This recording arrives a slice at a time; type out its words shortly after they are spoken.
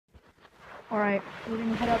Alright, we're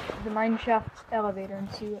gonna head up to the mineshaft elevator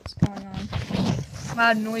and see what's going on.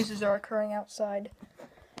 Loud noises are occurring outside.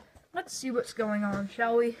 Let's see what's going on,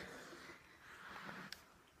 shall we?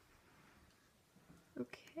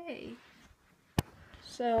 Okay.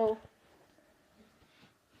 So,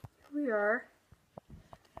 here we are.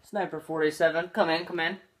 Sniper 47, come in, come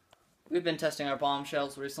in. We've been testing our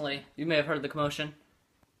bombshells recently. You may have heard the commotion.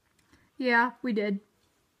 Yeah, we did.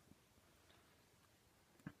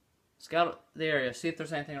 Scout the area, see if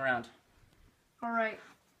there's anything around. Alright.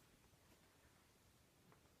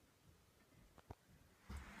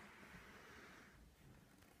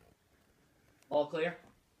 All clear?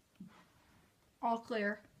 All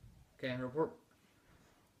clear. Okay,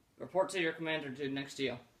 report to your commander next to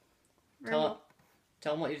you. Very well.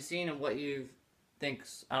 Tell him what you've seen and what you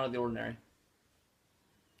think's out of the ordinary.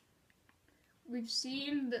 We've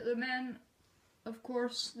seen that the men, of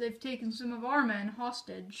course, they've taken some of our men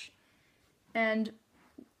hostage. And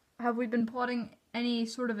have we been plotting any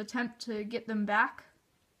sort of attempt to get them back?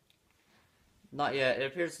 Not yet. It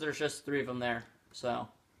appears there's just 3 of them there, so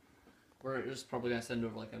we're just probably gonna send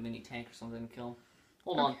over like a mini tank or something to kill them.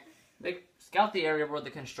 Hold on. Scout the area where the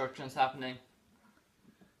construction's happening.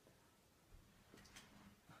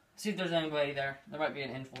 See if there's anybody there. There might be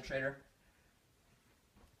an infiltrator.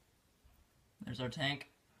 There's our tank.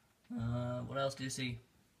 What else do you see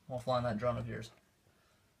while flying that drone of yours?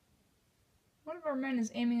 One of our men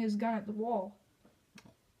is aiming his gun at the wall.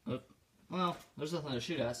 Well, there's nothing to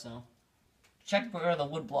shoot at, so check where the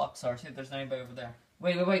wood blocks are. See if there's anybody over there.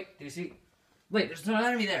 Wait. Do you see? Wait, there's an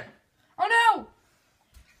enemy there. Oh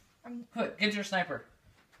no! Quick, get your sniper.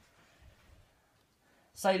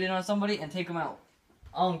 Sight in on somebody and take them out.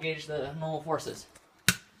 I'll engage the normal forces.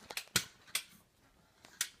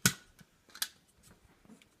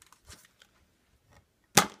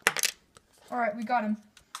 Alright, we got him.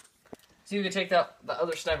 See if we can take the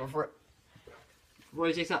other sniper before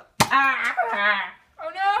he takes out. Ah! Oh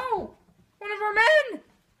no! One of our men!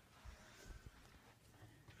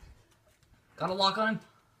 Got a lock on him?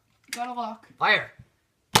 Got a lock. Fire!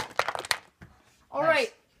 Alright.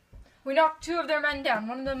 Nice. We knocked 2 of their men down.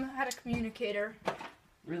 One of them had a communicator.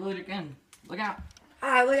 Reload again. Look out.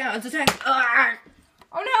 Ah, look out. It's a tank. Ah!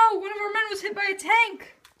 Oh no! One of our men was hit by a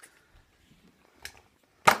tank!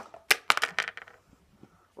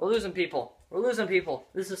 We're losing people. We're losing people.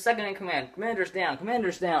 This is second in command. Commander's down.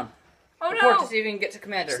 Commander's down. Oh Report no! to see if we can get to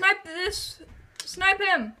commander. Snipe this! Snipe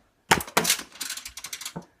him!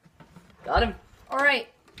 Got him. Alright.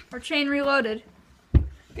 Our chain reloaded.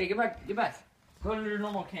 Okay, get back. Get back. Go to your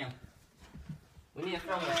normal camp. We need to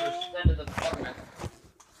film this for the end of the document.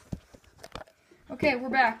 Okay, we're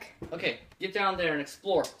back. Okay, get down there and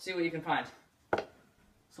explore. See what you can find.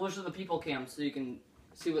 Switch to the people cam so you can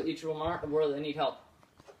see what each of them are and where they need help.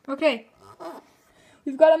 Okay.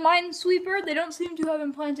 We've got a minesweeper. They don't seem to have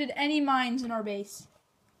implanted any mines in our base.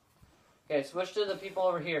 Okay, switch to the people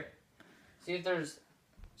over here. See if there's...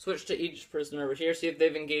 Switch to each person over here. See if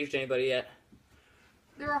they've engaged anybody yet.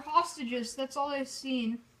 There are hostages. That's all I've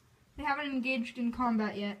seen. They haven't engaged in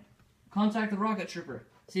combat yet. Contact the rocket trooper.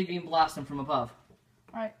 See if you can blast them from above.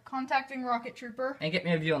 Alright, contacting rocket trooper. And get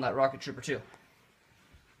me a view on that rocket trooper too.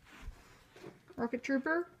 Rocket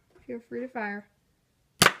trooper, feel free to fire.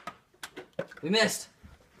 We missed.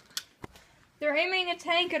 They're aiming a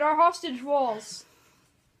tank at our hostage walls.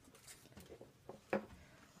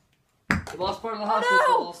 We lost part of the hostage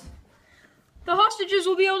walls. The hostages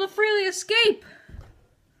will be able to freely escape.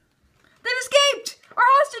 They've escaped! Our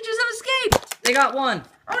hostages have escaped! They got one.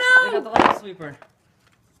 Oh They no! got the last sweeper.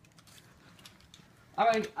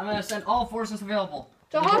 Alright, I'm gonna send all forces available.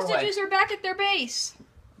 The hostages are back at their base.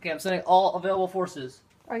 Okay, I'm sending all available forces.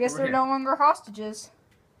 I guess over they're here. no longer hostages.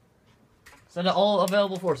 Send out all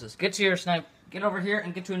available forces. Get to your snipe. Get over here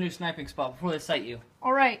and get to a new sniping spot before they sight you.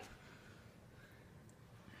 Alright.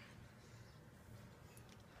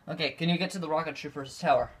 Okay, can you get to the rocket trooper's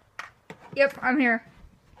tower? Yep, I'm here.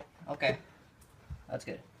 Okay, that's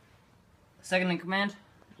good. Second in command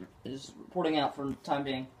is reporting out for the time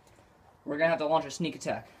being. We're gonna have to launch a sneak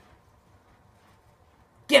attack.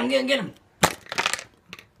 Get him!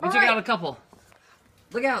 We took out a couple.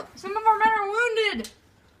 Look out! Some of our men are wounded!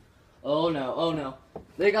 Oh no.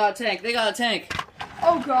 They got a tank!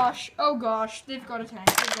 Oh gosh, they've got a tank.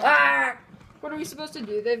 Ah! What are we supposed to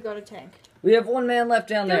do? They've got a tank. We have 1 man left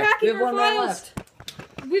down They're there. hacking We have our 1 man files.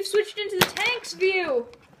 left. We've switched into the tank's view!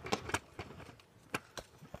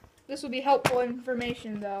 This will be helpful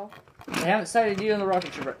information, though. They haven't sighted you in the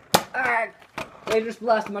rocket trooper. Ah! They just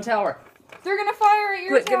blasted my tower. They're gonna fire at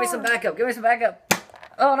your Quick, tower! give me some backup.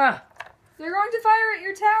 Oh no! They're going to fire at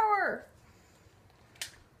your tower!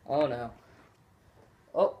 Oh no.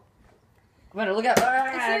 Commander, look out!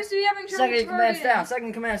 It seems to be having trouble Second command's targeting. down.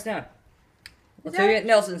 Second command's down. Let's that- go get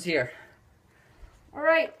Nelson's here.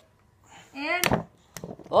 Alright. And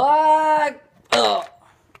Oh!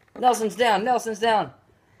 Nelson's down. Nelson's down.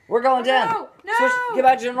 We're going down. no! No! Switch. Get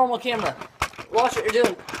back to your normal camera. Watch what you're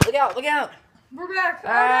doing. Look out! Look out! We're back.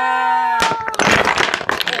 Ah!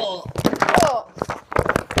 Oh, Oh!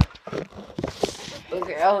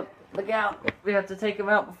 Look out! Look out! We have to take them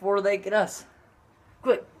out before they get us.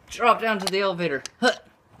 Quick! Drop down to the elevator. Huh.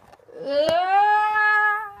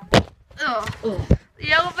 no! Ugh.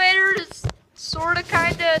 The elevator is sort of,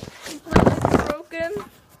 kind of completely broken.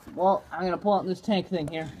 Well, I'm gonna pull out this tank thing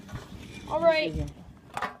here. Alright.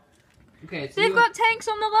 Okay, it's They've got tanks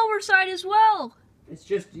on the lower side as well. It's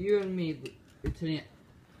just you and me, Lieutenant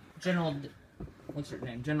General. What's her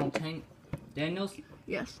name? General Tank Daniels.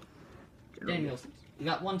 Yes. Daniels. You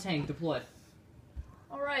got one tank deployed.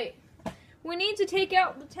 Alright. We need to take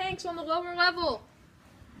out the tanks on the lower level.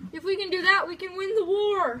 If we can do that, we can win the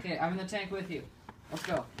war. Okay, I'm in the tank with you. Let's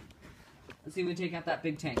go. Let's see if we take out that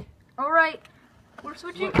big tank. Alright. We're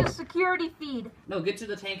switching to security feed. No, get to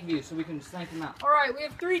the tank view so we can snipe them out. Alright, we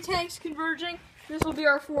have 3 tanks converging. This will be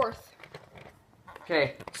our 4th.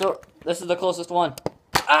 Okay, so this is the closest one.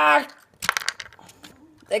 Ah!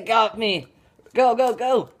 They got me. Go, go,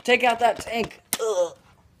 go. Take out that tank. Ugh.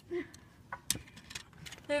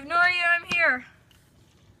 They have no idea I'm here.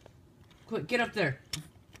 Quick, get up there.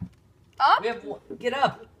 Up? Get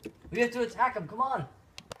up. We have to attack them. Come on.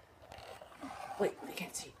 Wait, they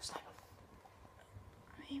can't see you. Snipe them.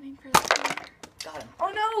 I'm aiming for the corner. Got him.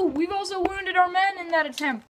 Oh no! We've also wounded our men in that attempt.